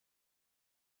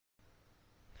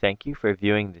Thank you for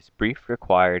viewing this brief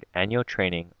required annual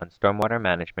training on stormwater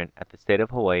management at the State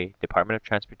of Hawaii Department of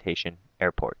Transportation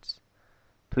Airports.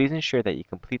 Please ensure that you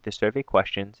complete the survey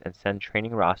questions and send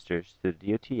training rosters to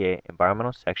the DOTA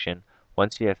Environmental section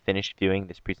once you have finished viewing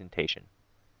this presentation.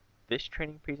 This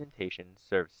training presentation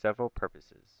serves several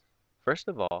purposes. First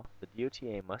of all, the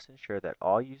DOTA must ensure that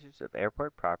all users of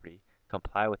airport property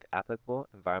comply with applicable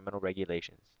environmental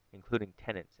regulations, including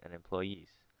tenants and employees.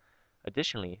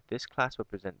 Additionally, this class will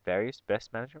present various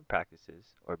best management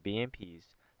practices, or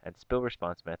BMPs, and spill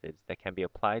response methods that can be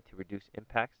applied to reduce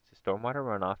impacts to stormwater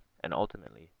runoff and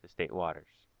ultimately the state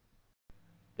waters.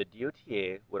 The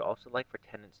DOTA would also like for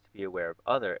tenants to be aware of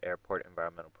other airport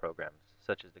environmental programs,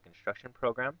 such as the construction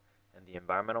program and the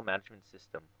Environmental Management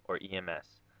System, or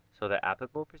EMS, so that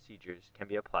applicable procedures can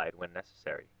be applied when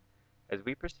necessary. As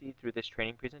we proceed through this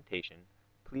training presentation,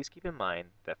 please keep in mind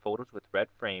that photos with red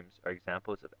frames are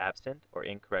examples of absent or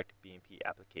incorrect BMP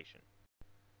application.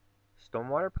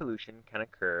 Stormwater pollution can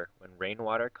occur when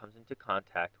rainwater comes into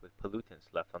contact with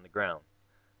pollutants left on the ground.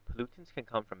 Pollutants can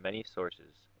come from many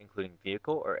sources, including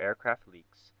vehicle or aircraft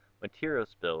leaks, material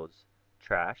spills,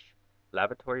 trash,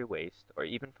 lavatory waste, or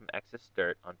even from excess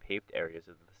dirt on paved areas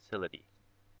of the facility.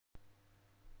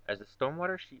 As the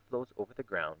stormwater sheet flows over the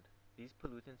ground, these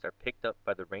pollutants are picked up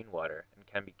by the rainwater and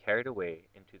can be carried away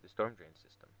into the storm drain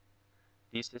system.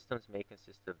 These systems may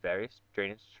consist of various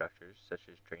drainage structures such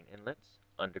as drain inlets,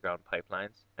 underground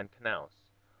pipelines, and canals.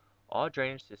 All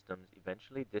drainage systems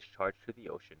eventually discharge to the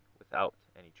ocean without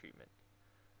any treatment.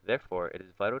 Therefore, it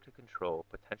is vital to control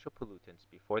potential pollutants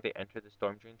before they enter the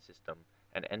storm drain system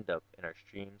and end up in our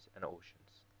streams and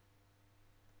oceans.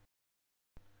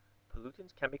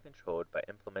 Pollutants can be controlled by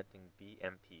implementing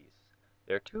BMPs.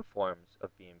 There are two forms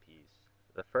of BMPs.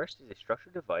 The first is a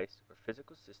structured device or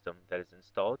physical system that is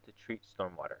installed to treat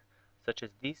stormwater, such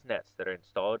as these nets that are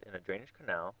installed in a drainage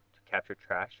canal to capture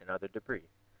trash and other debris.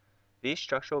 These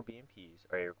structural BMPs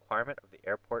are a requirement of the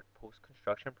airport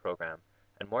post-construction program,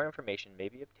 and more information may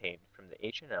be obtained from the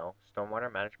H&L Stormwater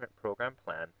Management Program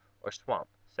Plan or SWAMP,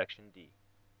 Section D.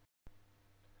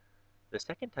 The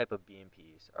second type of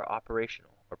BMPs are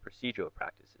operational or procedural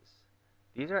practices.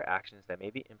 These are actions that may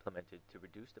be implemented to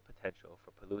reduce the potential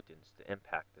for pollutants to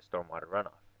impact the stormwater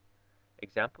runoff.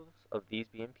 Examples of these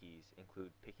BMPs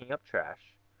include picking up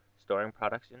trash, storing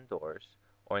products indoors,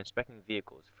 or inspecting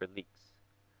vehicles for leaks.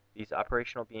 These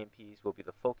operational BMPs will be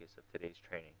the focus of today's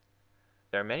training.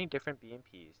 There are many different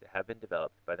BMPs that have been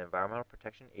developed by the Environmental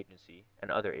Protection Agency and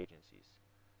other agencies.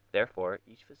 Therefore,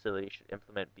 each facility should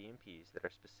implement BMPs that are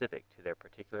specific to their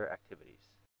particular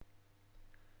activities.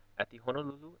 At the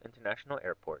Honolulu International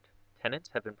Airport, tenants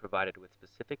have been provided with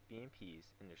specific BMPs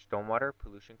in their Stormwater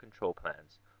Pollution Control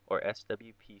Plans, or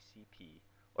SWPCP,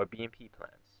 or BMP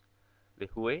plans.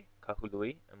 Lihue,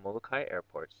 Kahului, and Molokai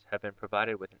airports have been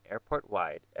provided with an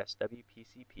airport-wide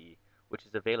SWPCP, which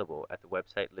is available at the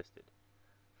website listed.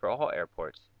 For all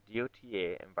airports,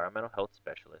 DOTA Environmental Health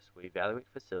Specialists will evaluate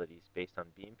facilities based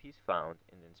on BMPs found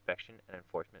in the Inspection and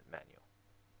Enforcement Manual.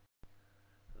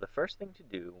 The first thing to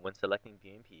do when selecting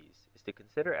BMPs is to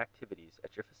consider activities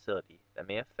at your facility that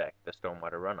may affect the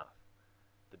stormwater runoff.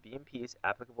 The BMPs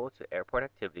applicable to airport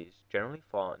activities generally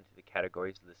fall into the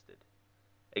categories listed.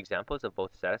 Examples of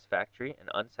both satisfactory and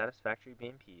unsatisfactory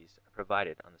BMPs are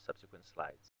provided on the subsequent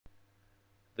slides.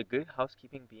 The Good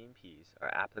Housekeeping BMPs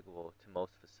are applicable to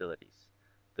most facilities.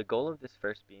 The goal of this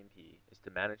first BMP is to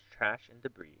manage trash and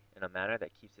debris in a manner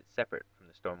that keeps it separate from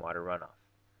the stormwater runoff.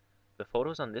 The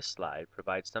photos on this slide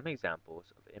provide some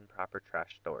examples of improper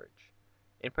trash storage.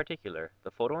 In particular, the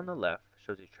photo on the left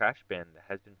shows a trash bin that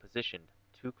has been positioned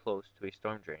too close to a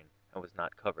storm drain and was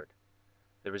not covered.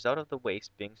 The result of the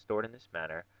waste being stored in this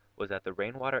manner was that the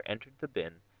rainwater entered the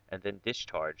bin and then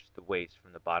discharged the waste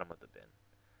from the bottom of the bin.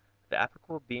 The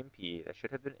applicable BMP that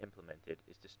should have been implemented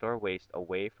is to store waste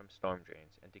away from storm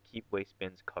drains and to keep waste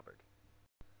bins covered.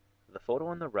 The photo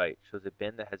on the right shows a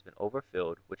bin that has been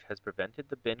overfilled, which has prevented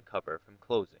the bin cover from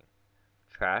closing.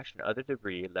 Trash and other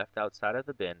debris left outside of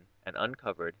the bin and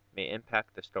uncovered may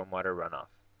impact the stormwater runoff.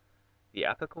 The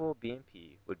applicable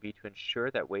BMP would be to ensure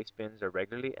that waste bins are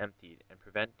regularly emptied and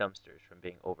prevent dumpsters from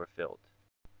being overfilled.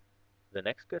 The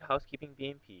next Good Housekeeping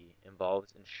BMP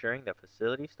involves ensuring that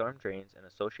facility storm drains and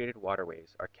associated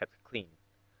waterways are kept clean.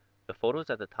 The photos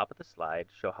at the top of the slide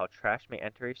show how trash may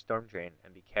enter a storm drain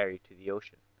and be carried to the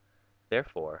ocean.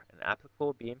 Therefore, an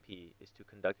applicable BMP is to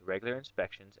conduct regular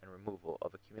inspections and removal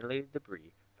of accumulated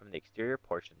debris from the exterior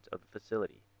portions of the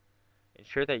facility.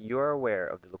 Ensure that you are aware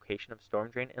of the location of storm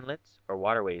drain inlets or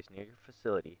waterways near your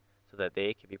facility so that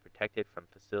they can be protected from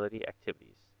facility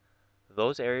activities.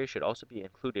 Those areas should also be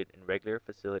included in regular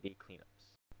facility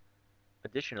cleanups.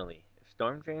 Additionally, if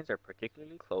storm drains are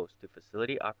particularly close to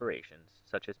facility operations,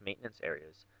 such as maintenance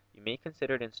areas, you may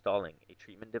consider installing a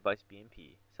treatment device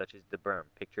BMP, such as the berm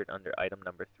pictured under item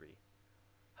number 3.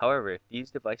 However, if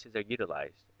these devices are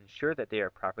utilized, ensure that they are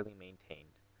properly maintained.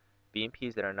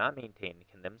 BMPs that are not maintained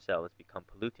can themselves become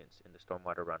pollutants in the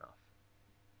stormwater runoff.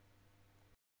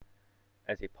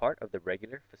 As a part of the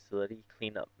regular facility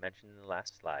cleanup mentioned in the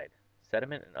last slide,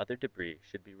 sediment and other debris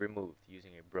should be removed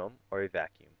using a broom or a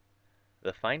vacuum.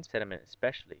 The fine sediment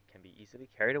especially can be easily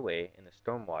carried away in the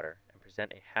stormwater and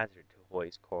present a hazard to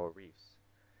Hawaii's coral reefs.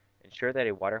 Ensure that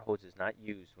a water hose is not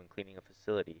used when cleaning a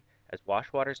facility, as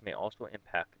washwaters may also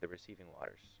impact the receiving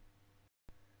waters.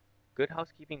 Good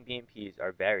housekeeping BMPs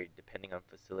are varied depending on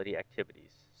facility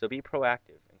activities, so be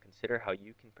proactive and consider how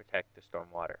you can protect the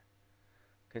stormwater.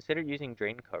 Consider using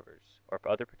drain covers or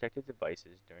other protective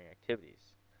devices during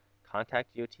activities.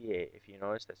 Contact DOTA if you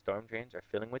notice that storm drains are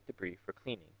filling with debris for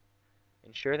cleaning.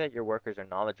 Ensure that your workers are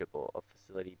knowledgeable of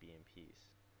facility BMPs.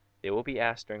 They will be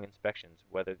asked during inspections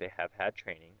whether they have had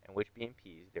training and which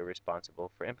BMPs they are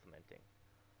responsible for implementing.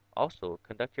 Also,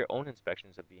 conduct your own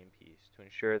inspections of BMPs to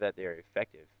ensure that they are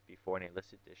effective before an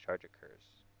illicit discharge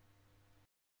occurs.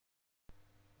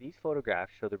 These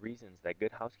photographs show the reasons that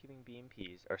good housekeeping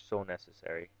BMPs are so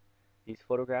necessary. These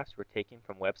photographs were taken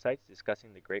from websites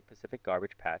discussing the Great Pacific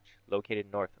Garbage Patch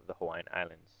located north of the Hawaiian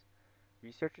Islands.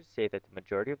 Researchers say that the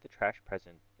majority of the trash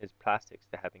present is plastics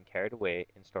that have been carried away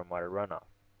in stormwater runoff.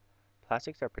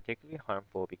 Plastics are particularly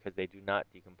harmful because they do not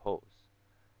decompose.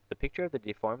 The picture of the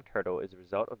deformed turtle is a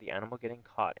result of the animal getting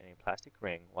caught in a plastic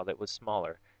ring while it was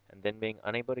smaller and then being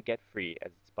unable to get free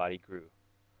as its body grew.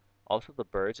 Also, the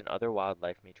birds and other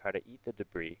wildlife may try to eat the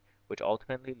debris, which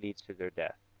ultimately leads to their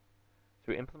death.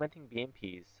 Through implementing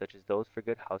BMPs, such as those for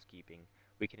good housekeeping,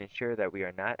 we can ensure that we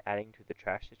are not adding to the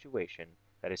trash situation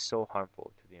that is so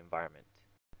harmful to the environment.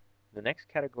 The next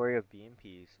category of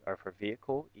BMPs are for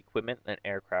vehicle, equipment, and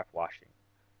aircraft washing.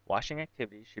 Washing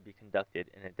activities should be conducted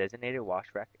in a designated wash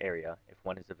rack area if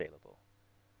one is available.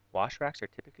 Wash racks are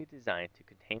typically designed to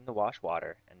contain the wash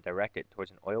water and direct it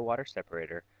towards an oil-water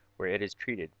separator where it is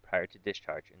treated prior to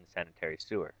discharge in the sanitary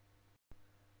sewer.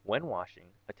 When washing,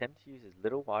 attempt to use as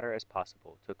little water as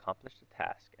possible to accomplish the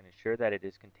task and ensure that it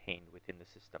is contained within the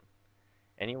system.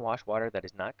 Any wash water that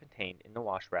is not contained in the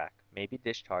wash rack may be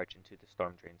discharged into the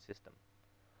storm drain system.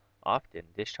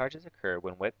 Often, discharges occur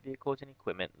when wet vehicles and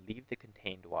equipment leave the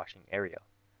contained washing area.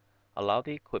 Allow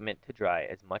the equipment to dry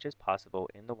as much as possible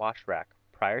in the wash rack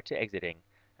prior to exiting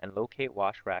and locate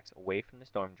wash racks away from the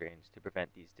storm drains to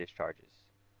prevent these discharges.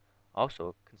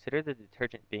 Also, consider the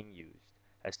detergent being used,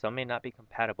 as some may not be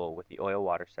compatible with the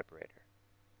oil-water separator.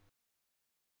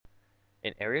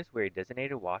 In areas where a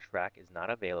designated wash rack is not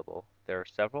available, there are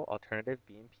several alternative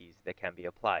BMPs that can be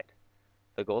applied.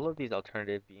 The goal of these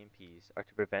alternative BMPs are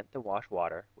to prevent the wash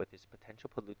water with its potential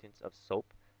pollutants of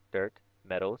soap, dirt,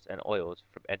 metals, and oils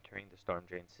from entering the storm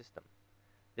drain system.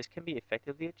 This can be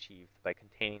effectively achieved by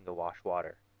containing the wash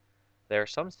water. There are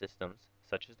some systems,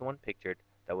 such as the one pictured,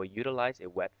 that will utilize a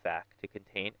wet vac to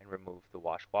contain and remove the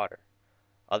wash water.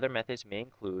 Other methods may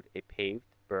include a paved,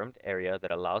 bermed area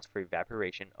that allows for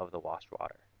evaporation of the wash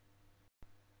water.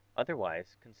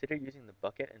 Otherwise, consider using the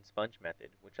bucket and sponge method,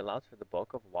 which allows for the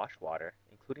bulk of wash water,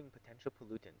 including potential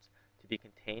pollutants, to be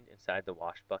contained inside the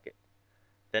wash bucket.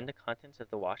 Then the contents of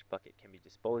the wash bucket can be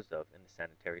disposed of in the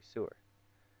sanitary sewer.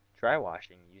 Dry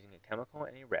washing using a chemical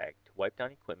and a rag to wipe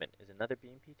down equipment is another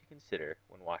BMP to consider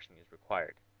when washing is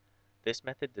required. This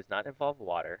method does not involve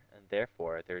water, and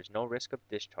therefore there is no risk of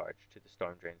discharge to the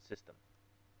storm drain system.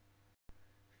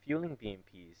 Fueling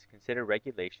BMPs consider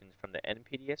regulations from the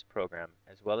NPDES program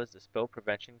as well as the Spill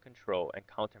Prevention Control and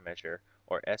Countermeasure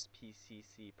or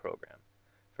SPCC program.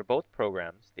 For both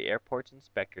programs, the airport's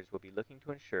inspectors will be looking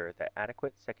to ensure that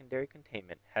adequate secondary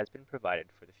containment has been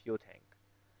provided for the fuel tank.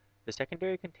 The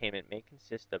secondary containment may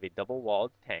consist of a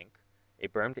double-walled tank, a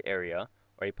bermed area,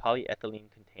 or a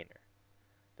polyethylene container.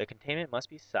 The containment must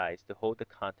be sized to hold the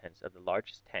contents of the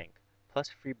largest tank, plus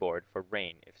freeboard for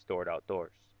rain if stored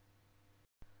outdoors.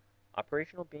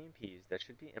 Operational BMPs that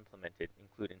should be implemented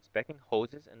include inspecting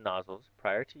hoses and nozzles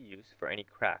prior to use for any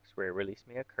cracks where a release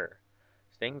may occur,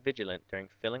 staying vigilant during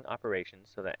filling operations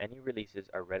so that any releases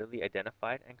are readily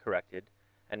identified and corrected,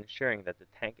 and ensuring that the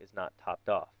tank is not topped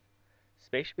off.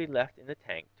 Space should be left in the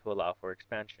tank to allow for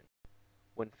expansion.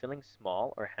 When filling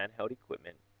small or handheld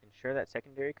equipment, ensure that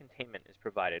secondary containment is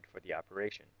provided for the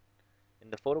operation. In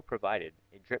the photo provided,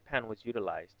 a drip pan was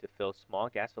utilized to fill small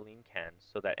gasoline cans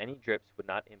so that any drips would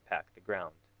not impact the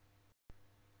ground.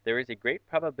 There is a great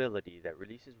probability that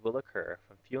releases will occur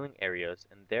from fueling areas,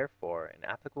 and therefore an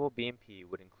applicable BMP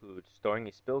would include storing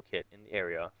a spill kit in the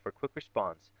area for quick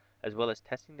response, as well as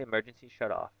testing the emergency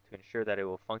shutoff to ensure that it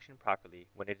will function properly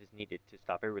when it is needed to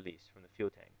stop a release from the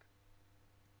fuel tank.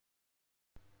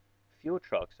 Fuel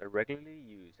trucks are regularly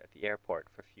used at the airport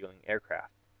for fueling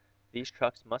aircraft. These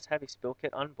trucks must have a spill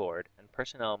kit on board, and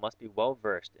personnel must be well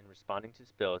versed in responding to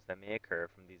spills that may occur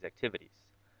from these activities.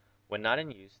 When not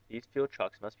in use, these fuel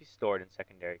trucks must be stored in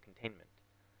secondary containment.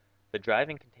 The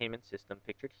drive-in containment system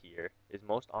pictured here is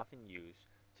most often used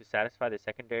to satisfy the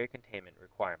secondary containment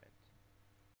requirement.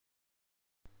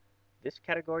 This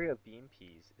category of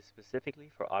BMPs is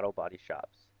specifically for auto body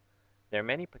shops. There are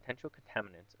many potential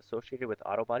contaminants associated with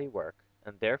auto body work,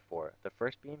 and therefore the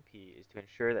first BMP is to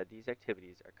ensure that these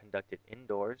activities are conducted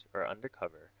indoors or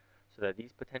undercover so that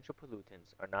these potential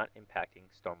pollutants are not impacting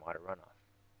stormwater runoff.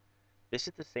 This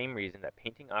is the same reason that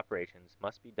painting operations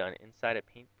must be done inside a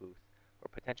paint booth where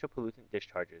potential pollutant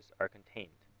discharges are contained.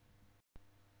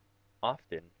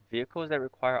 Often, vehicles that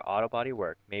require auto body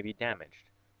work may be damaged.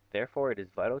 Therefore, it is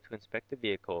vital to inspect the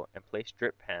vehicle and place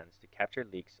drip pans to capture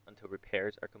leaks until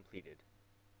repairs are completed.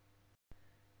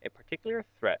 A particular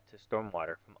threat to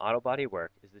stormwater from auto body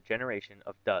work is the generation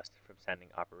of dust from sanding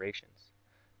operations.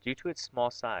 Due to its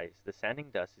small size, the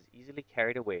sanding dust is easily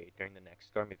carried away during the next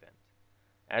storm event.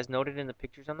 As noted in the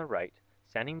pictures on the right,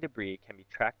 sanding debris can be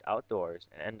tracked outdoors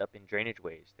and end up in drainage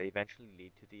ways that eventually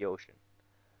lead to the ocean.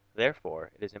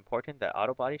 Therefore, it is important that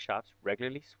auto body shops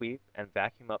regularly sweep and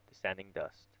vacuum up the sanding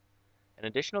dust. An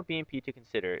additional BMP to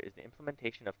consider is the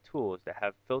implementation of tools that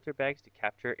have filter bags to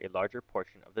capture a larger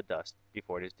portion of the dust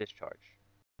before it is discharged.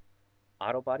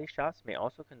 Auto body shops may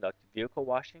also conduct vehicle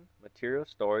washing, material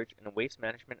storage, and waste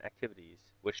management activities,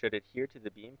 which should adhere to the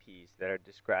BMPs that are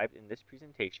described in this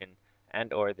presentation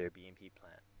and/or their BMP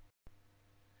plan.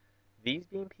 These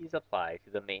BMPs apply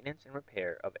to the maintenance and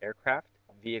repair of aircraft,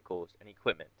 vehicles, and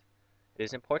equipment. It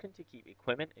is important to keep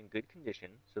equipment in good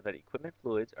condition so that equipment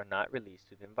fluids are not released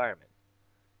to the environment.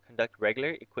 Conduct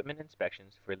regular equipment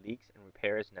inspections for leaks and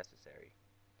repair as necessary.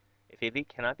 If a leak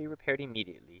cannot be repaired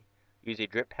immediately, use a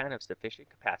drip pan of sufficient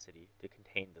capacity to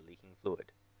contain the leaking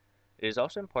fluid. It is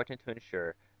also important to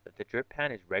ensure that the drip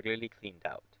pan is regularly cleaned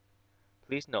out.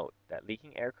 Please note that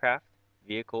leaking aircraft,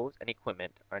 vehicles, and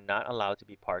equipment are not allowed to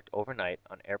be parked overnight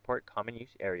on airport common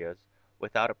use areas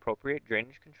without appropriate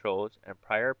drainage controls and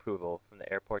prior approval from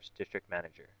the airport's district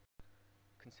manager.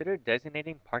 Consider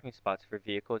designating parking spots for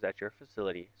vehicles at your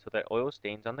facility so that oil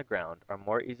stains on the ground are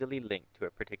more easily linked to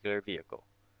a particular vehicle.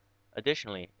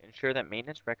 Additionally, ensure that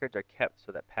maintenance records are kept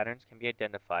so that patterns can be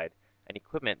identified and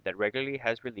equipment that regularly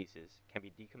has releases can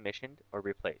be decommissioned or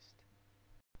replaced.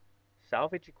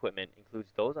 Salvage equipment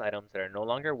includes those items that are no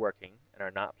longer working and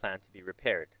are not planned to be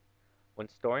repaired. When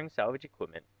storing salvage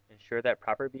equipment, ensure that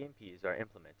proper BMPs are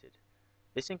implemented.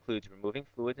 This includes removing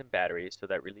fluids and batteries so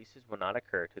that releases will not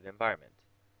occur to the environment.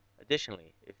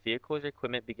 Additionally, if vehicles or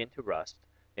equipment begin to rust,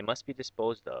 they must be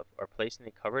disposed of or placed in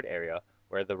a covered area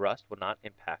where the rust will not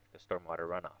impact the stormwater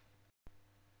runoff.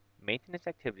 Maintenance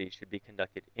activities should be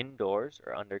conducted indoors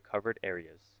or under covered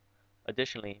areas.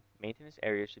 Additionally, maintenance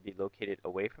areas should be located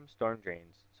away from storm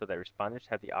drains so that responders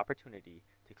have the opportunity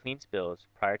to clean spills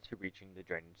prior to reaching the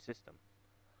drainage system.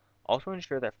 Also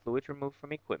ensure that fluids removed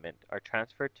from equipment are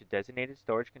transferred to designated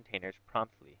storage containers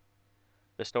promptly.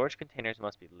 The storage containers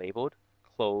must be labeled,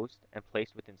 closed, and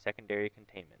placed within secondary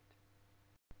containment.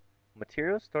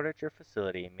 Materials stored at your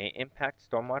facility may impact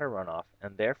stormwater runoff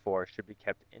and therefore should be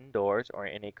kept indoors or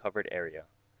in a covered area.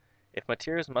 If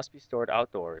materials must be stored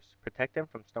outdoors, protect them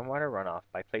from stormwater runoff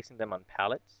by placing them on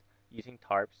pallets, using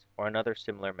tarps, or another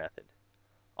similar method.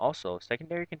 Also,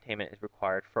 secondary containment is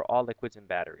required for all liquids and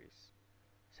batteries.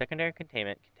 Secondary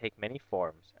containment can take many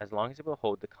forms as long as it will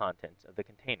hold the contents of the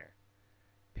container.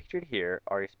 Pictured here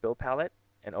are a spill pallet,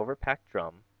 an overpacked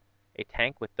drum, a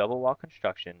tank with double wall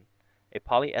construction, a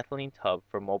polyethylene tub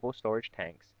for mobile storage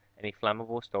tanks, and a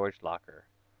flammable storage locker,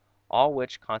 all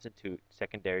which constitute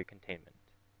secondary containment.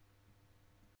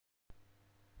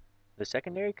 The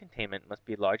secondary containment must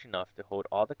be large enough to hold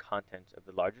all the contents of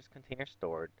the largest container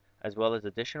stored, as well as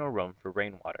additional room for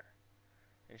rainwater.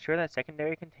 Ensure that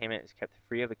secondary containment is kept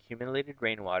free of accumulated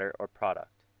rainwater or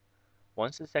product.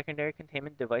 Once the secondary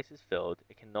containment device is filled,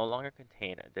 it can no longer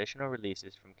contain additional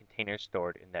releases from containers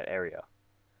stored in that area.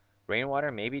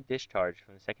 Rainwater may be discharged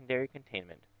from the secondary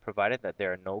containment, provided that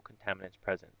there are no contaminants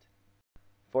present.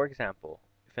 For example,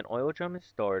 if an oil drum is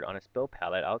stored on a spill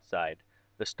pallet outside,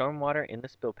 the stormwater in the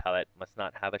spill pallet must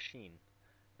not have a sheen.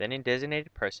 Then a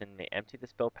designated person may empty the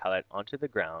spill pallet onto the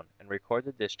ground and record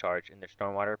the discharge in their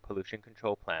stormwater pollution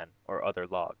control plan or other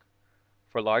log.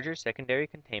 For larger secondary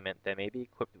containment that may be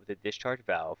equipped with a discharge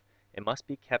valve, it must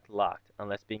be kept locked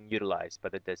unless being utilized by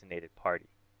the designated party.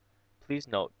 Please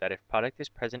note that if product is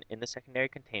present in the secondary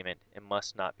containment, it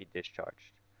must not be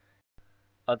discharged.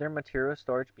 Other material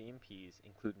storage BMPs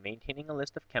include maintaining a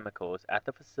list of chemicals at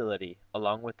the facility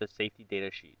along with the safety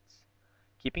data sheets.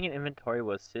 Keeping an inventory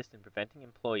will assist in preventing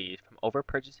employees from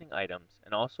over-purchasing items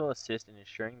and also assist in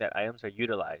ensuring that items are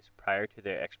utilized prior to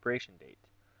their expiration date.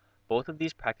 Both of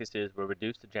these practices will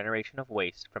reduce the generation of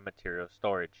waste from material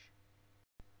storage.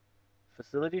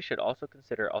 Facilities should also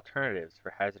consider alternatives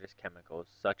for hazardous chemicals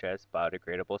such as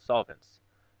biodegradable solvents.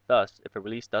 Thus, if a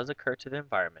release does occur to the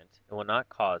environment, it will not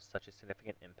cause such a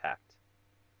significant impact.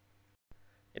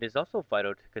 It is also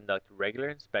vital to conduct regular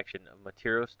inspection of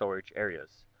material storage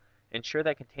areas. Ensure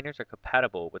that containers are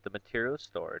compatible with the materials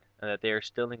stored and that they are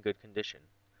still in good condition.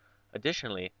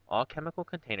 Additionally, all chemical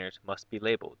containers must be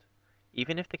labeled.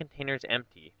 Even if the container is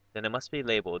empty, then it must be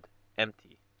labeled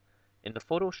empty. In the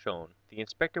photo shown, the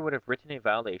inspector would have written a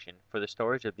violation for the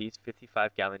storage of these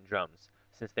 55-gallon drums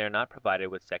since they are not provided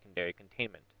with secondary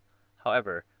containment.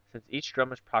 However, since each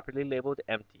drum is properly labeled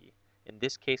empty, in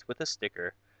this case with a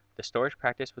sticker, the storage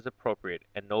practice was appropriate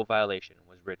and no violation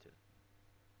was written.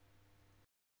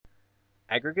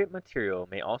 Aggregate material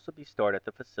may also be stored at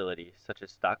the facility, such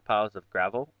as stockpiles of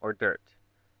gravel or dirt.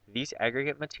 These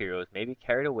aggregate materials may be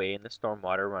carried away in the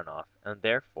stormwater runoff, and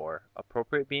therefore,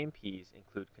 appropriate BMPs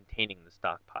include containing the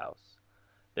stockpiles.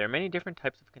 There are many different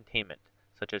types of containment,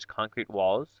 such as concrete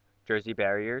walls, jersey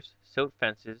barriers, silt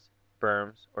fences,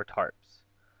 berms, or tarps.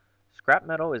 Scrap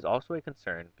metal is also a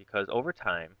concern because over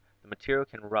time, the material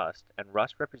can rust, and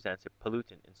rust represents a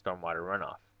pollutant in stormwater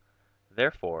runoff.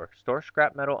 Therefore, store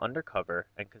scrap metal under cover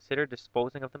and consider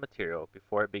disposing of the material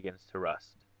before it begins to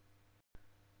rust.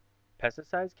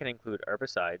 Pesticides can include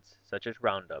herbicides, such as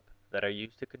Roundup, that are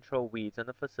used to control weeds in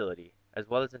the facility, as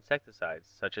well as insecticides,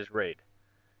 such as Raid.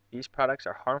 These products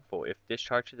are harmful if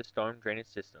discharged to the storm drainage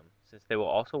system, since they will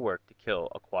also work to kill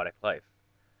aquatic life.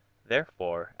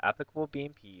 Therefore, applicable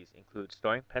BMPs include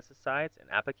storing pesticides and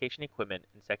application equipment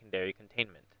in secondary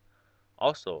containment.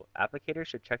 Also, applicators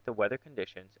should check the weather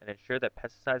conditions and ensure that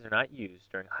pesticides are not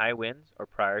used during high winds or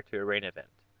prior to a rain event.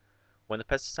 When the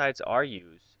pesticides are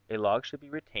used, a log should be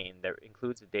retained that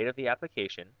includes the date of the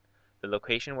application, the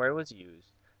location where it was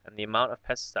used, and the amount of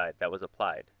pesticide that was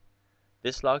applied.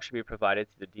 This log should be provided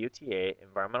to the DOTA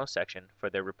environmental section for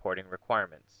their reporting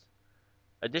requirements.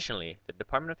 Additionally, the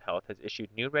Department of Health has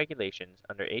issued new regulations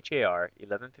under HAR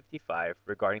 1155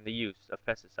 regarding the use of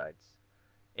pesticides.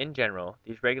 In general,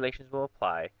 these regulations will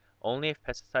apply only if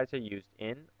pesticides are used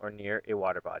in or near a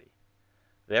water body.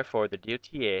 Therefore, the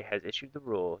DOTA has issued the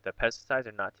rule that pesticides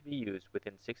are not to be used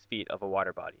within 6 feet of a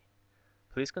water body.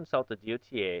 Please consult the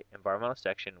DOTA environmental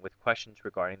section with questions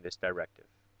regarding this directive.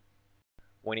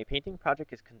 When a painting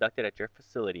project is conducted at your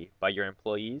facility by your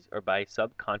employees or by a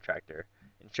subcontractor,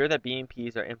 ensure that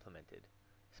BMPs are implemented.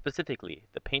 Specifically,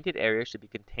 the painted area should be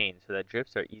contained so that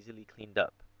drips are easily cleaned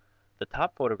up. The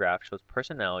top photograph shows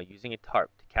personnel using a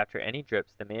tarp to capture any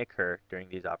drips that may occur during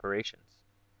these operations.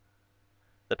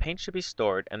 The paint should be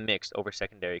stored and mixed over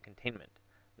secondary containment.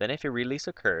 Then if a release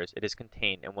occurs, it is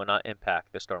contained and will not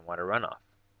impact the stormwater runoff.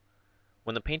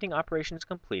 When the painting operation is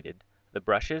completed, the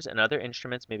brushes and other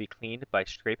instruments may be cleaned by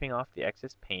scraping off the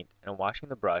excess paint and washing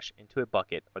the brush into a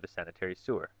bucket or the sanitary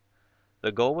sewer.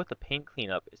 The goal with the paint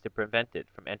cleanup is to prevent it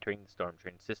from entering the storm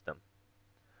drain system.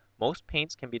 Most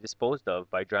paints can be disposed of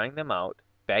by drying them out,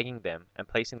 bagging them, and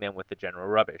placing them with the general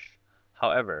rubbish.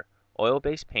 However,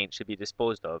 oil-based paint should be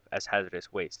disposed of as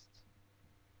hazardous wastes.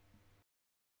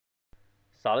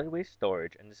 Solid waste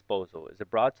storage and disposal is a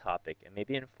broad topic and may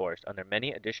be enforced under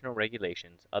many additional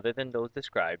regulations other than those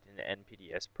described in the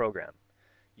NPDES program.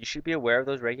 You should be aware of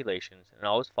those regulations and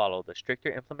always follow the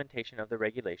stricter implementation of the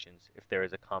regulations if there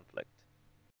is a conflict.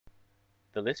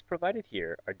 The list provided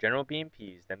here are general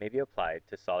BMPs that may be applied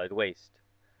to solid waste.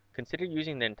 Consider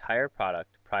using the entire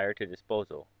product prior to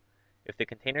disposal. If the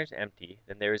container is empty,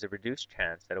 then there is a reduced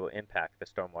chance that it will impact the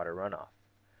stormwater runoff.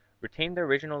 Retain the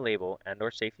original label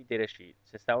and/or safety data sheet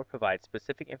since that will provide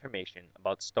specific information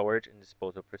about storage and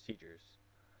disposal procedures.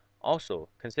 Also,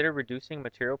 consider reducing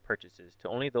material purchases to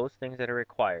only those things that are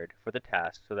required for the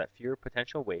task so that fewer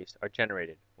potential wastes are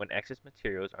generated when excess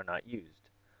materials are not used.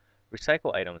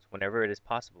 Recycle items whenever it is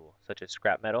possible, such as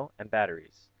scrap metal and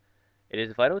batteries. It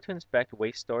is vital to inspect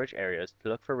waste storage areas to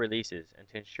look for releases and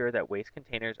to ensure that waste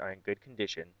containers are in good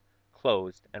condition,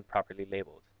 closed, and properly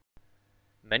labeled.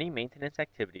 Many maintenance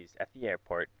activities at the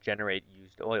airport generate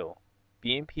used oil.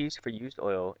 BMPs for used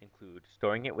oil include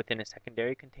storing it within a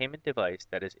secondary containment device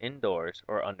that is indoors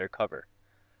or under cover.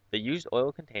 The used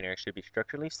oil container should be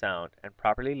structurally sound and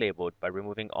properly labeled by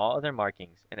removing all other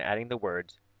markings and adding the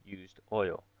words "used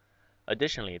oil."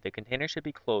 Additionally, the container should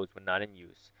be closed when not in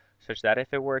use, such that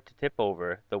if it were to tip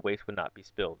over, the waste would not be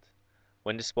spilled.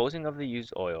 When disposing of the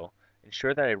used oil,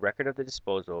 ensure that a record of the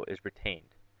disposal is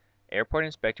retained. Airport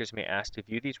inspectors may ask to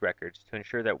view these records to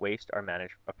ensure that waste are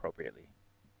managed appropriately.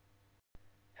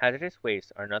 Hazardous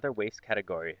wastes are another waste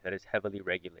category that is heavily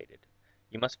regulated.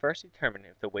 You must first determine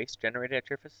if the waste generated at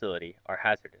your facility are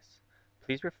hazardous.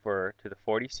 Please refer to the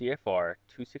 40 CFR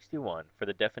 261 for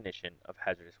the definition of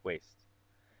hazardous waste.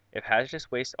 If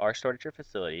hazardous wastes are stored at your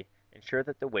facility, ensure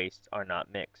that the wastes are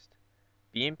not mixed.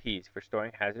 BMPs for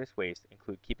storing hazardous waste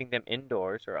include keeping them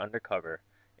indoors or under cover,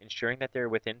 ensuring that they are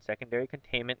within secondary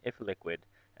containment if liquid,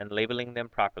 and labeling them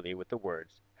properly with the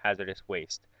words "hazardous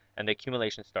waste" and the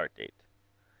accumulation start date.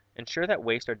 Ensure that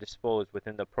waste are disposed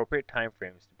within the appropriate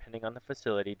timeframes depending on the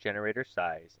facility generator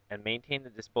size, and maintain the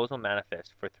disposal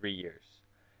manifest for 3 years.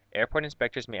 Airport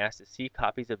inspectors may ask to see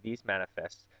copies of these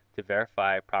manifests to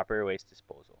verify proper waste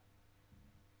disposal.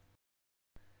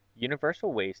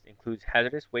 Universal waste includes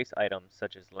hazardous waste items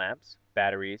such as lamps,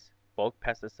 batteries, bulk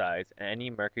pesticides, and any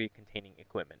mercury-containing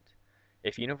equipment.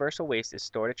 If universal waste is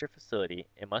stored at your facility,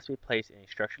 it must be placed in a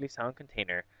structurally sound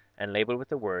container and labeled with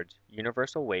the words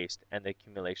 "universal waste" and the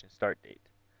accumulation start date.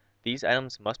 These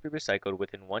items must be recycled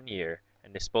within 1 year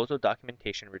and disposal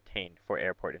documentation retained for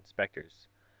airport inspectors.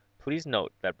 Please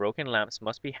note that broken lamps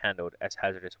must be handled as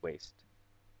hazardous waste.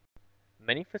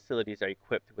 Many facilities are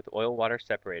equipped with oil-water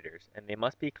separators, and they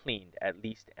must be cleaned at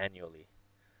least annually.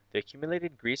 The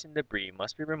accumulated grease and debris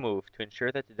must be removed to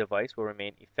ensure that the device will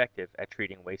remain effective at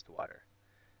treating wastewater.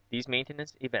 These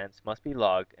maintenance events must be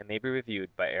logged and may be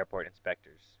reviewed by airport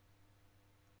inspectors.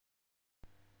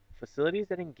 Facilities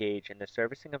that engage in the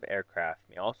servicing of aircraft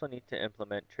may also need to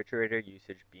implement triturator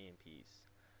usage BMPs.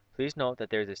 Please note that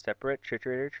there is a separate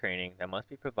triturator training that must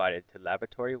be provided to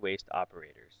laboratory waste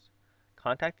operators.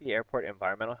 Contact the airport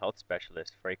environmental health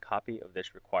specialist for a copy of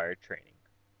this required training.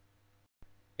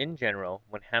 In general,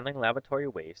 when handling laboratory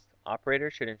waste,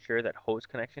 operators should ensure that hose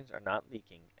connections are not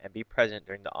leaking and be present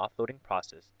during the offloading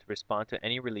process to respond to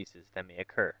any releases that may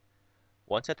occur.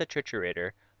 Once at the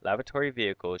triturator, laboratory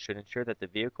vehicles should ensure that the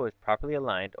vehicle is properly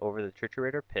aligned over the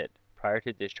triturator pit prior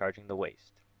to discharging the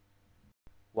waste.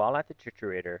 While at the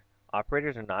triturator,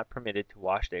 operators are not permitted to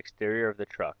wash the exterior of the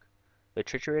truck. The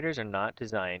triturators are not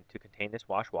designed to contain this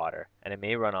wash water, and it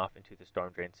may run off into the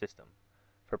storm drain system.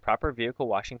 For proper vehicle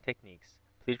washing techniques,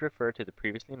 please refer to the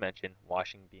previously mentioned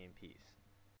washing BMPs.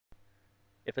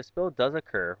 If a spill does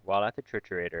occur while at the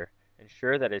triturator,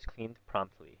 ensure that it is cleaned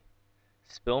promptly.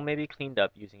 Spill may be cleaned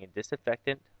up using a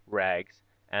disinfectant, rags,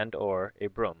 and/or a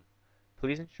broom.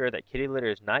 Please ensure that kitty litter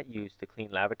is not used to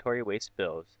clean laboratory waste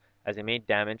spills, as it may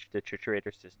damage the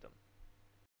triturator system.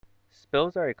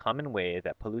 Spills are a common way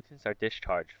that pollutants are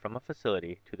discharged from a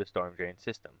facility to the storm drain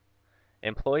system.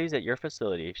 Employees at your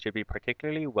facility should be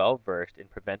particularly well versed in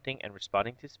preventing and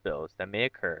responding to spills that may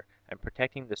occur and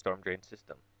protecting the storm drain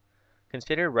system.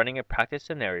 Consider running a practice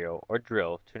scenario or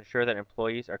drill to ensure that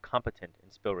employees are competent in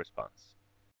spill response.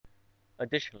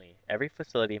 Additionally, every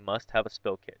facility must have a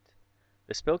spill kit.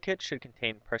 The spill kit should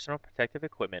contain personal protective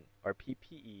equipment, or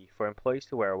PPE, for employees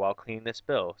to wear while cleaning the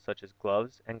spill, such as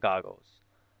gloves and goggles,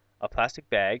 a plastic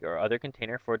bag or other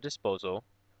container for disposal,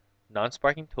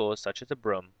 non-sparking tools such as a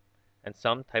broom, and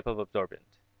some type of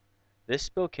absorbent. This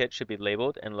spill kit should be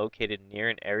labeled and located near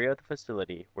an area of the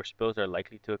facility where spills are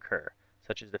likely to occur,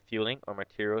 such as the fueling or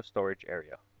material storage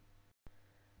area.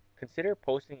 Consider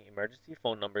posting emergency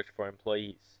phone numbers for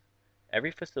employees.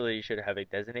 Every facility should have a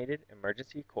designated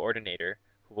emergency coordinator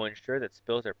who will ensure that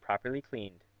spills are properly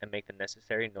cleaned and make the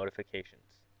necessary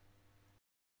notifications.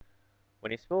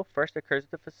 When a spill first occurs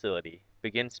at the facility,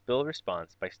 begin spill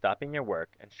response by stopping your work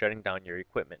and shutting down your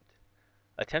equipment.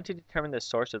 Attempt to determine the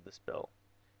source of the spill.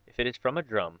 If it is from a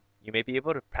drum, you may be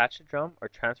able to patch the drum or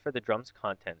transfer the drum's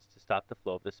contents to stop the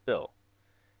flow of the spill.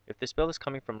 If the spill is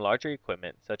coming from larger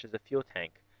equipment, such as a fuel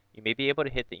tank, you may be able to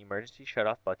hit the emergency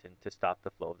shutoff button to stop the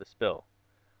flow of the spill.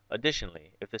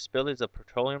 Additionally, if the spill is a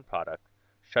petroleum product,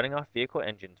 shutting off vehicle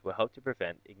engines will help to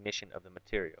prevent ignition of the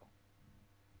material.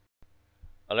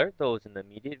 Alert those in the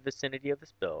immediate vicinity of the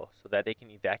spill so that they can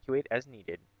evacuate as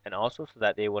needed, and also so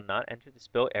that they will not enter the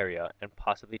spill area and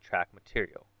possibly track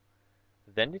material.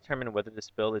 Then determine whether the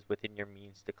spill is within your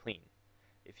means to clean.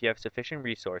 If you have sufficient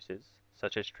resources,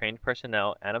 such as trained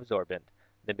personnel and absorbent,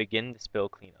 then begin the spill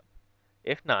cleanup.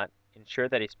 If not, ensure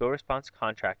that a spill response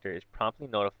contractor is promptly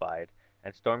notified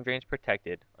and storm drains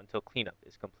protected until cleanup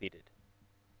is completed.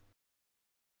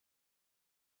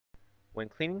 When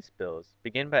cleaning spills,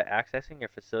 begin by accessing your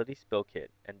facility spill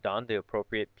kit and don the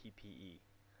appropriate PPE.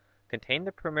 Contain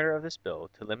the perimeter of the spill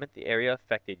to limit the area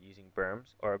affected using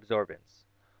berms or absorbents.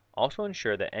 Also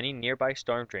ensure that any nearby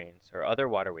storm drains or other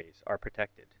waterways are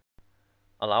protected.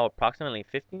 Allow approximately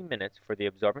 15 minutes for the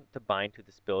absorbent to bind to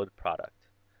the spilled product.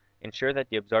 Ensure that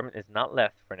the absorbent is not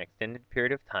left for an extended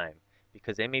period of time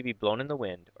because they may be blown in the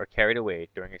wind or carried away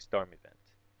during a storm event.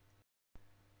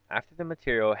 After the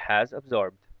material has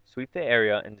absorbed, sweep the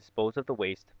area and dispose of the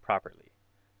waste properly.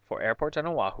 For airports on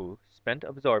Oahu, spent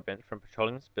absorbent from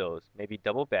petroleum spills may be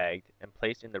double-bagged and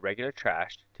placed in the regular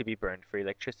trash to be burned for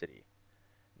electricity.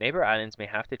 Neighbor islands may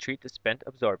have to treat the spent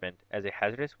absorbent as a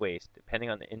hazardous waste depending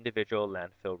on the individual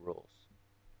landfill rules.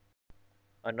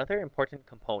 Another important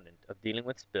component of dealing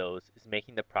with spills is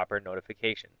making the proper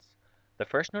notifications. The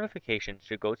first notification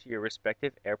should go to your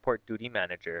respective airport duty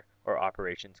manager or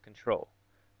operations control.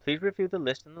 Please review the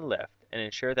list on the left and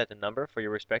ensure that the number for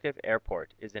your respective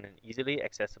airport is in an easily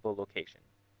accessible location.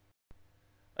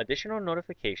 Additional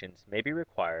notifications may be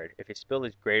required if a spill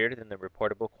is greater than the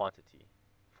reportable quantity.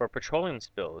 For petroleum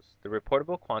spills, the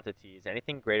reportable quantity is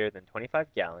anything greater than 25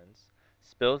 gallons,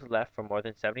 spills left for more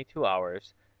than 72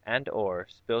 hours, and/or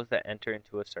spills that enter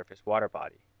into a surface water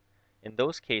body. In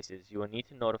those cases, you will need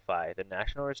to notify the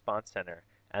National Response Center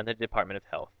and the Department of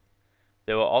Health.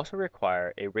 They will also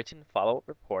require a written follow-up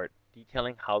report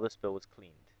detailing how the spill was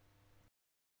cleaned.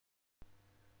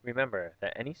 Remember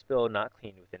that any spill not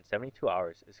cleaned within 72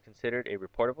 hours is considered a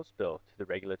reportable spill to the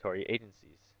regulatory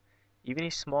agencies, even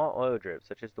a small oil drip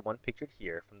such as the one pictured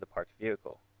here from the parked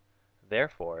vehicle.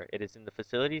 Therefore, it is in the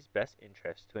facility's best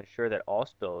interest to ensure that all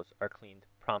spills are cleaned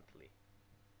promptly.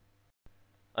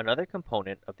 Another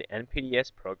component of the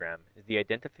NPDES program is the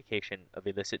identification of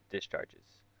illicit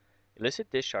discharges. Illicit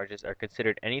discharges are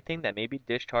considered anything that may be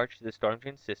discharged to the storm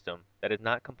drain system that is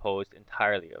not composed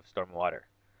entirely of stormwater.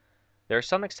 There are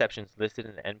some exceptions listed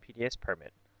in the NPDES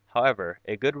permit. However,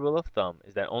 a good rule of thumb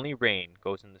is that only rain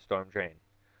goes in the storm drain.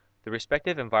 The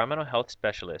respective environmental health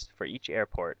specialists for each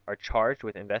airport are charged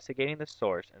with investigating the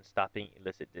source and stopping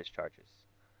illicit discharges.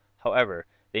 However,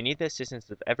 they need the assistance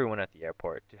of everyone at the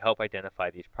airport to help identify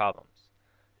these problems.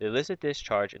 The illicit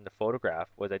discharge in the photograph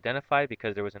was identified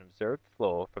because there was an observed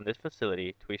flow from this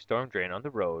facility to a storm drain on the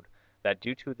road that,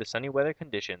 due to the sunny weather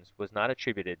conditions, was not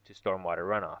attributed to stormwater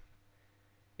runoff.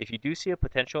 If you do see a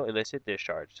potential illicit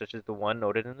discharge, such as the one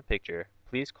noted in the picture,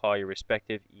 please call your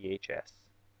respective EHS.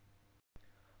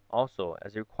 Also,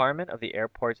 as a requirement of the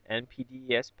airport's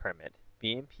NPDES permit,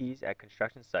 BMPs at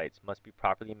construction sites must be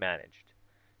properly managed.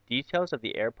 Details of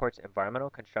the airport's Environmental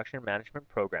Construction Management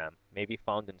Program may be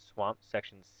found in SWAMP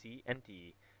Sections C and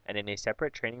D and in a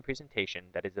separate training presentation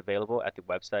that is available at the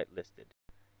website listed.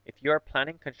 If you are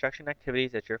planning construction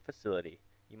activities at your facility,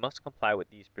 you must comply with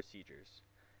these procedures.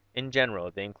 In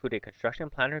general, they include a construction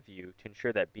plan review to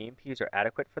ensure that BMPs are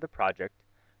adequate for the project,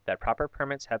 that proper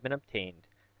permits have been obtained,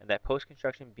 and that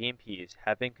post-construction BMPs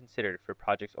have been considered for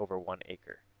projects over 1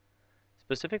 acre.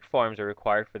 Specific forms are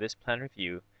required for this plan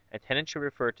review, and tenants should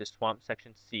refer to SWAMP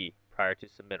Section C prior to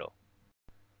submittal.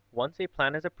 Once a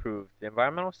plan is approved, the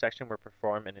environmental section will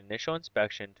perform an initial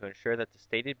inspection to ensure that the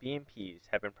stated BMPs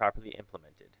have been properly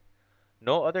implemented.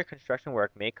 No other construction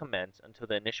work may commence until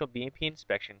the initial BMP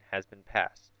inspection has been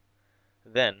passed.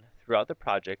 Then, throughout the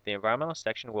project, the environmental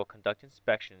section will conduct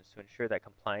inspections to ensure that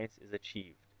compliance is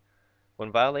achieved. When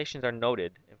violations are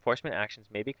noted, enforcement actions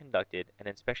may be conducted and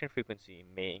inspection frequency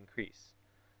may increase.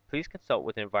 Please consult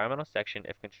with the environmental section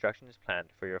if construction is planned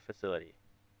for your facility.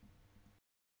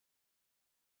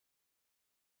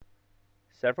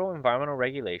 Several environmental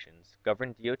regulations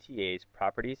govern DOTA's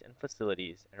properties and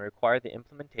facilities and require the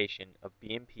implementation of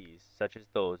BMPs such as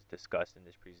those discussed in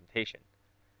this presentation.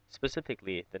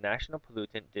 Specifically, the National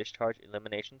Pollutant Discharge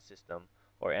Elimination System,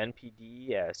 or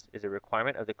NPDES, is a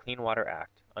requirement of the Clean Water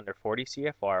Act under 40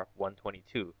 CFR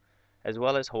 122, as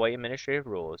well as Hawaii Administrative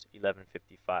Rules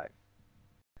 1155.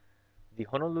 The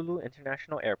Honolulu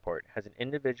International Airport has an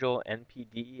individual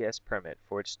NPDES permit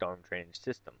for its storm drainage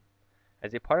system.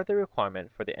 As a part of the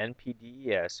requirement for the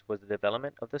NPDES was the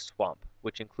development of the SWAMP,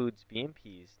 which includes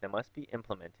BMPs that must be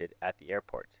implemented at the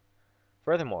airport.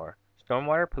 Furthermore,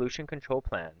 stormwater pollution control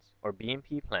plans, or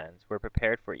BMP plans, were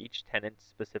prepared for each tenant's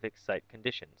specific site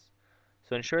conditions,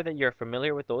 so ensure that you are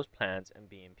familiar with those plans and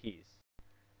BMPs.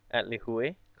 At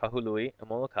Lihue, Kahului, and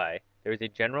Molokai, there is a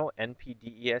general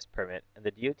NPDES permit, and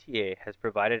the DOTA has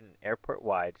provided an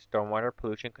airport-wide stormwater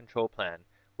pollution control plan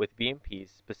with BMPs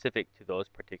specific to those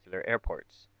particular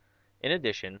airports. In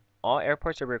addition, all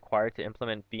airports are required to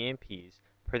implement BMPs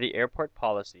per the airport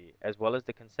policy as well as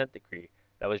the consent decree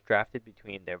that was drafted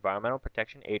between the Environmental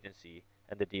Protection Agency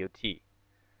and the DOT.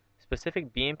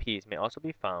 Specific BMPs may also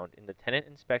be found in the Tenant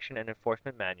Inspection and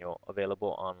Enforcement Manual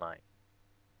available online.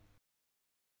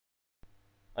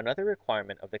 Another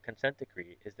requirement of the consent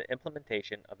decree is the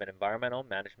implementation of an Environmental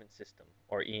Management System,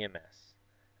 or EMS.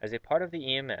 As a part of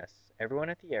the EMS, everyone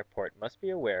at the airport must be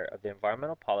aware of the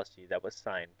environmental policy that was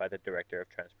signed by the Director of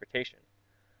Transportation.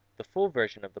 The full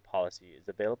version of the policy is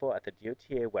available at the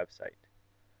DOTA website.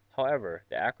 However,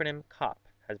 the acronym COP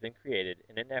has been created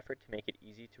in an effort to make it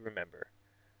easy to remember.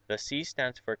 The C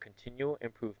stands for Continual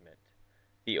Improvement.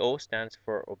 The O stands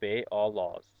for Obey All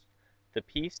Laws. The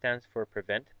P stands for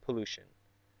Prevent Pollution.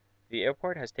 The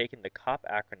airport has taken the COP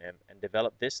acronym and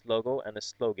developed this logo and the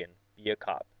slogan, Be a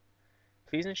Cop.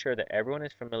 Please ensure that everyone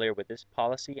is familiar with this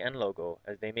policy and logo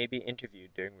as they may be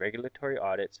interviewed during regulatory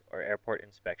audits or airport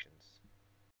inspections.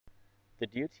 The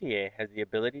DOTA has the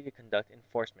ability to conduct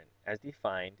enforcement as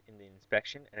defined in the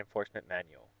Inspection and Enforcement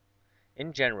Manual.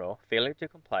 In general, failure to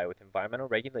comply with environmental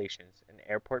regulations and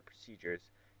airport procedures,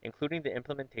 including the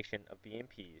implementation of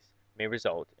BMPs, may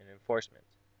result in enforcement.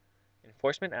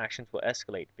 Enforcement actions will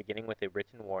escalate beginning with a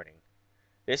written warning.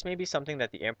 This may be something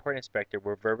that the airport inspector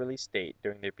will verbally state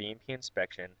during their BMP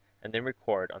inspection and then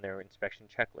record on their inspection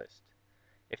checklist.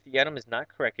 If the item is not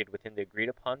corrected within the agreed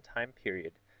upon time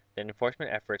period, then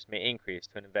enforcement efforts may increase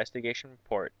to an investigation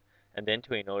report and then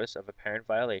to a notice of apparent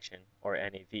violation, or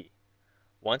NAV.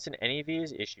 Once an NAV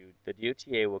is issued, the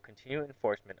DOTA will continue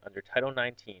enforcement under Title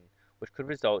 19, which could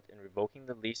result in revoking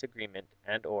the lease agreement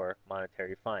and/or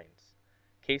monetary fines.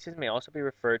 Cases may also be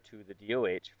referred to the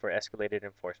DOH for escalated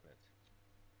enforcement.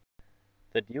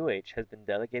 The DOH has been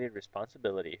delegated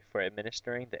responsibility for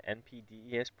administering the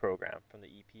NPDES program from the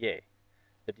EPA.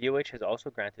 The DOH has also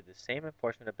granted the same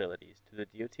enforcement abilities to the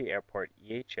DOT Airport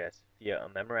EHS via a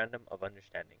Memorandum of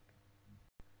Understanding.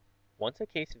 Once a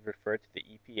case is referred to the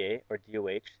EPA or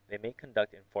DOH, they may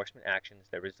conduct enforcement actions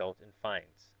that result in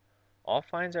fines. All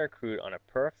fines are accrued on a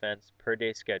per offense, per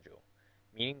day schedule,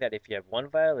 meaning that if you have one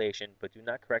violation but do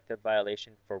not correct that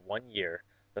violation for 1 year,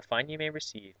 the fine you may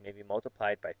receive may be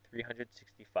multiplied by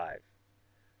 365.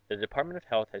 The Department of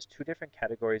Health has two different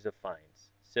categories of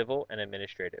fines, civil and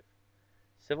administrative.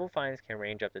 Civil fines can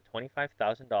range up to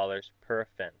 $25,000 per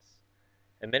offense.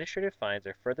 Administrative fines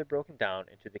are further broken down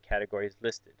into the categories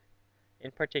listed. In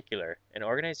particular, an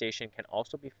organization can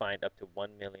also be fined up to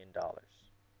 $1 million.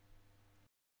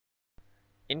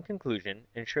 In conclusion,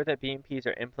 ensure that BMPs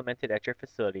are implemented at your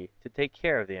facility to take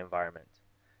care of the environment.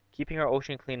 Keeping our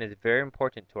ocean clean is very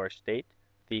important to our state,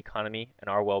 the economy, and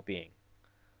our well-being.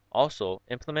 Also,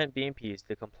 implement BMPs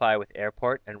to comply with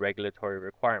airport and regulatory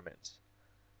requirements.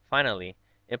 Finally,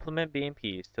 implement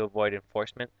BMPs to avoid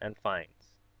enforcement and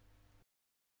fines.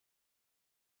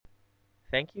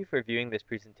 Thank you for viewing this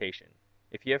presentation.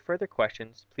 If you have further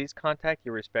questions, please contact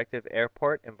your respective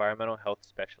airport environmental health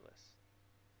specialists.